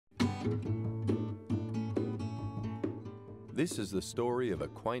This is the story of a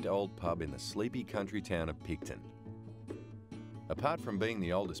quaint old pub in the sleepy country town of Picton. Apart from being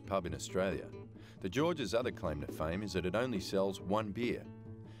the oldest pub in Australia, the George's other claim to fame is that it only sells one beer,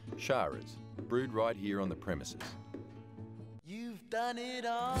 Shara's, brewed right here on the premises. You've done it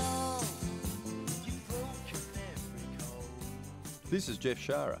all. You've broken every code. This is Jeff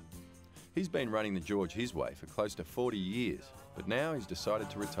Shara. He's been running the George his way for close to 40 years, but now he's decided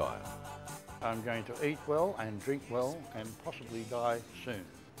to retire. I'm going to eat well and drink well and possibly die soon.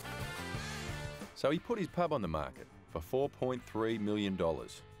 So he put his pub on the market for $4.3 million.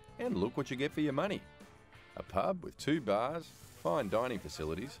 And look what you get for your money. A pub with 2 bars, fine dining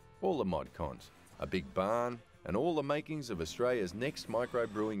facilities, all the mod cons, a big barn, and all the makings of Australia's next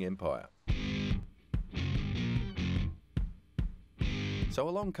microbrewing empire. So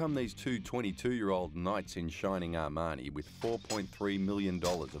along come these two 22-year-old knights in shining Armani with $4.3 million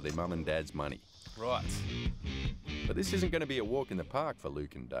of their mum and dad's money. Right. But this isn't going to be a walk in the park for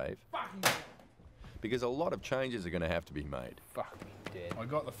Luke and Dave. Because a lot of changes are going to have to be made. Fuck me dead. I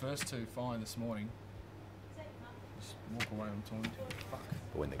got the first 2 fine this morning. Just walk away on time. Fuck.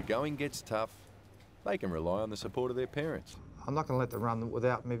 But when the going gets tough, they can rely on the support of their parents. I'm not going to let them run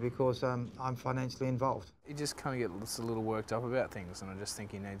without me because I'm financially involved. He just kind of gets a little worked up about things, and I just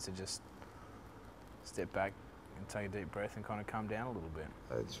think he needs to just step back and take a deep breath and kind of calm down a little bit.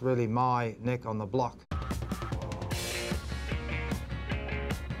 It's really my neck on the block.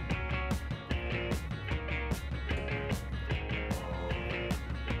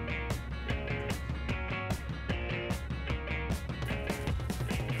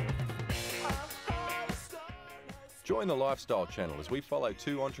 Join the Lifestyle Channel as we follow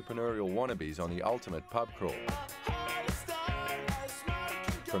 2 entrepreneurial wannabes on the ultimate pub crawl.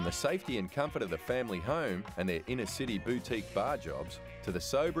 From the safety and comfort of the family home and their inner city boutique bar jobs to the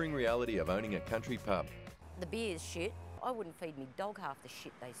sobering reality of owning a country pub. The beer's shit. I wouldn't feed me dog half the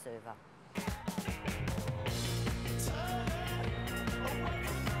shit they serve up.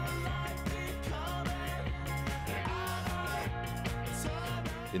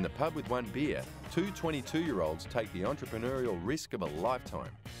 In the pub with 1 beer, 2 22-year-olds take the entrepreneurial risk of a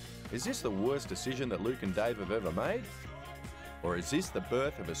lifetime. Is this the worst decision that Luke and Dave have ever made? Or is this the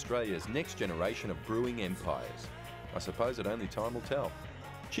birth of Australia's next generation of brewing empires? I suppose that only time will tell.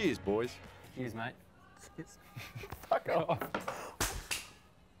 Cheers, boys. Cheers, mate. Fuck off.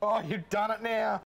 Oh, you've done it now.